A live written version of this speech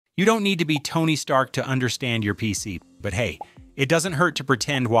You don't need to be Tony Stark to understand your PC, but hey, it doesn't hurt to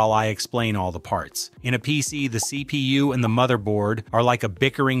pretend while I explain all the parts. In a PC, the CPU and the motherboard are like a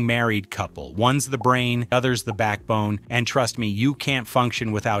bickering married couple. One's the brain, the other's the backbone, and trust me, you can't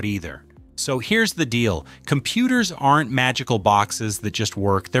function without either. So here's the deal. Computers aren't magical boxes that just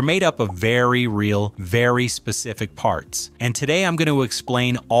work. They're made up of very real, very specific parts. And today I'm going to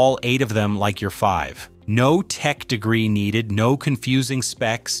explain all 8 of them like you're 5. No tech degree needed, no confusing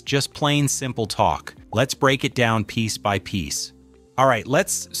specs, just plain simple talk. Let's break it down piece by piece. All right,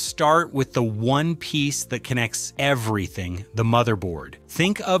 let's start with the one piece that connects everything, the motherboard.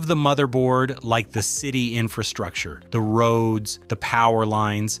 Think of the motherboard like the city infrastructure, the roads, the power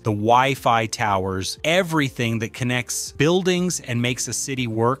lines, the Wi-Fi towers, everything that connects buildings and makes a city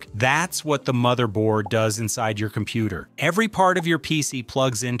work. That's what the motherboard does inside your computer. Every part of your PC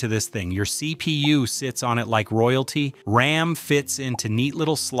plugs into this thing. Your CPU sits on it like royalty. RAM fits into neat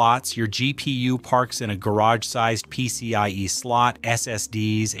little slots. Your GPU parks in a garage-sized PCIe slot.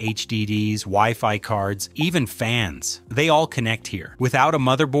 SSDs, HDDs, Wi-Fi cards, even fans. They all connect here. Without a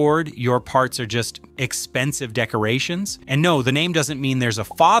motherboard, your parts are just expensive decorations. And no, the name doesn't mean there's a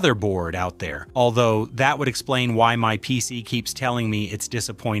fatherboard out there, although that would explain why my PC keeps telling me it's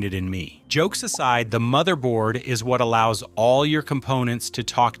disappointed in me. Jokes aside, the motherboard is what allows all your components to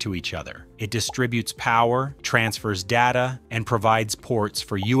talk to each other. It distributes power, transfers data, and provides ports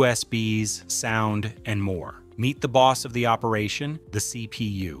for USBs, sound, and more. Meet the boss of the operation, the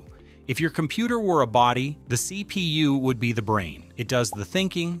CPU. If your computer were a body, the CPU would be the brain. It does the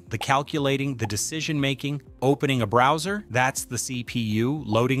thinking, the calculating, the decision-making. Opening a browser, that's the CPU.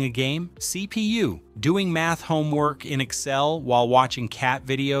 Loading a game, CPU. Doing math homework in Excel while watching cat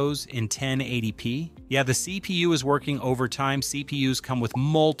videos in 1080p. Yeah, the CPU is working overtime. CPUs come with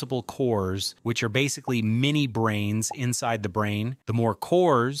multiple cores, which are basically mini brains inside the brain. The more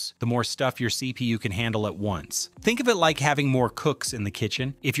cores, the more stuff your CPU can handle at once. Think of it like having more cooks in the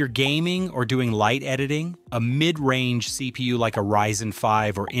kitchen. If you're gaming or doing light editing, a mid-range CPU like a Ryzen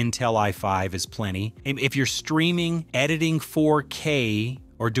 5 or Intel i5 is plenty. If you're streaming, editing 4K,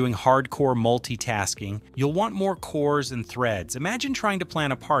 or doing hardcore multitasking, you'll want more cores and threads. Imagine trying to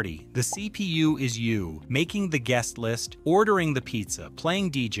plan a party. The CPU is you, making the guest list, ordering the pizza,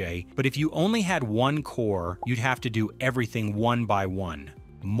 playing DJ, but if you only had one core, you'd have to do everything one by one.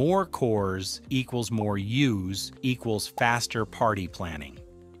 More cores equals more yous equals faster party planning.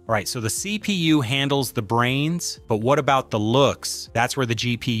 All right, so the CPU handles the brains, but what about the looks? That's where the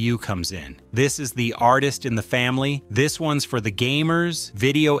GPU comes in. This is the artist in the family. This one's for the gamers,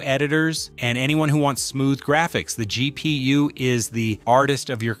 video editors, and anyone who wants smooth graphics. The GPU is the artist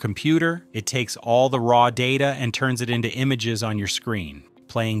of your computer. It takes all the raw data and turns it into images on your screen.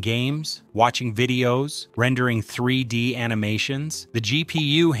 Playing games, watching videos, rendering 3D animations. The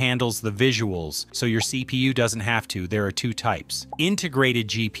GPU handles the visuals, so your CPU doesn't have to. There are 2 types. Integrated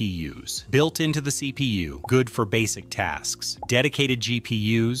GPUs, built into the CPU, good for basic tasks. Dedicated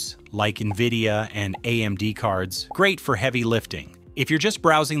GPUs, like NVIDIA and AMD cards, great for heavy lifting. If you're just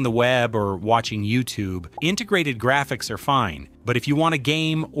browsing the web or watching YouTube, integrated graphics are fine. But if you want to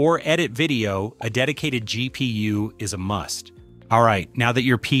game or edit video, a dedicated GPU is a must. All right, now that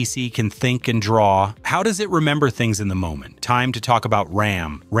your PC can think and draw, how does it remember things in the moment? Time to talk about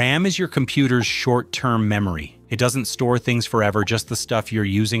RAM. RAM is your computer's short-term memory. It doesn't store things forever, just the stuff you're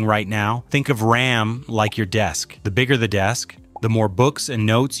using right now. Think of RAM like your desk. The bigger the desk, the more books and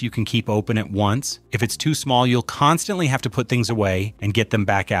notes you can keep open at once. If it's too small, you'll constantly have to put things away and get them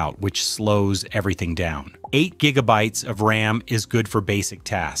back out, which slows everything down. 8 gigabytes of RAM is good for basic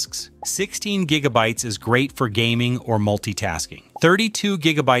tasks. 16 gigabytes is great for gaming or multitasking. 32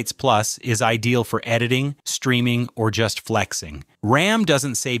 gigabytes plus is ideal for editing, streaming, or just flexing. RAM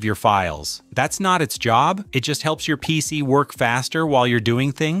doesn't save your files. That's not its job. It just helps your PC work faster while you're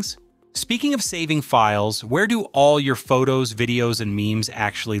doing things. Speaking of saving files, where do all your photos, videos, and memes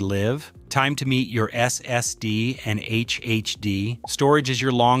actually live? Time to meet your SSD and HDD. Storage is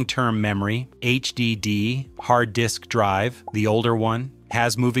your long-term memory. HDD, hard disk drive, the older one,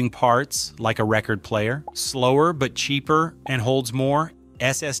 has moving parts like a record player. Slower but cheaper and holds more.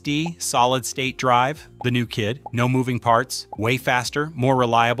 SSD, solid state drive, the new kid, no moving parts, way faster, more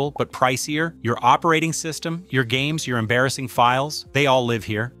reliable, but pricier. Your operating system, your games, your embarrassing files, they all live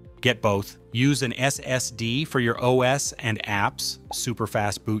here. Get both. Use an SSD for your OS and apps, super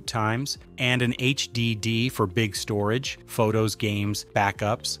fast boot times, and an HDD for big storage, photos, games,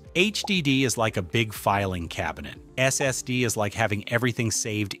 backups. HDD is like a big filing cabinet. SSD is like having everything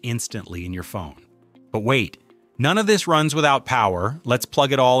saved instantly in your phone. But wait, none of this runs without power. Let's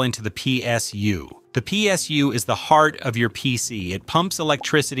plug it all into the PSU. The PSU is the heart of your PC. It pumps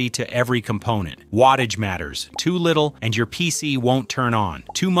electricity to every component. Wattage matters. Too little and your PC won't turn on.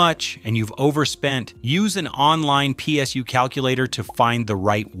 Too much and you've overspent. Use an online PSU calculator to find the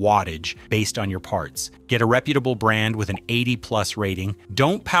right wattage based on your parts. Get a reputable brand with an 80+ rating.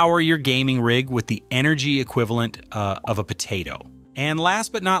 Don't power your gaming rig with the energy equivalent of a potato. And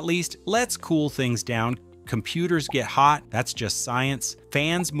last but not least, let's cool things down. Computers get hot, that's just science.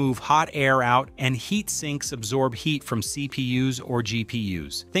 Fans move hot air out, and heat sinks absorb heat from CPUs or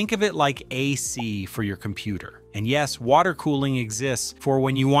GPUs. Think of it like AC for your computer. And yes, water cooling exists for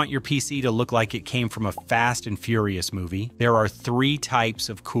when you want your PC to look like it came from a Fast and Furious movie. There are 3 types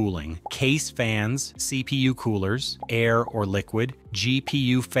of cooling: case fans, CPU coolers, air or liquid,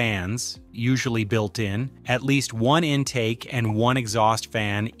 GPU fans, usually built in. At least 1 intake and 1 exhaust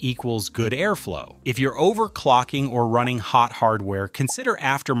fan equals good airflow. If you're overclocking or running hot hardware, consider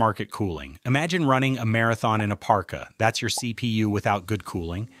aftermarket cooling. Imagine running a marathon in a parka. That's your CPU without good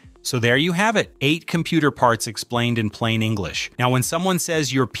cooling. So there you have it, 8 computer parts explained in plain English. Now, when someone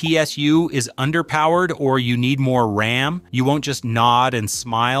says your PSU is underpowered or you need more RAM, you won't just nod and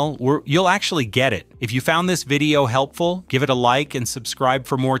smile, you'll actually get it. If you found this video helpful, give it a like and subscribe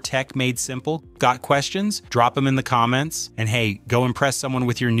for more tech made simple. Got questions? Drop them in the comments. And hey, go impress someone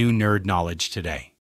with your new nerd knowledge today.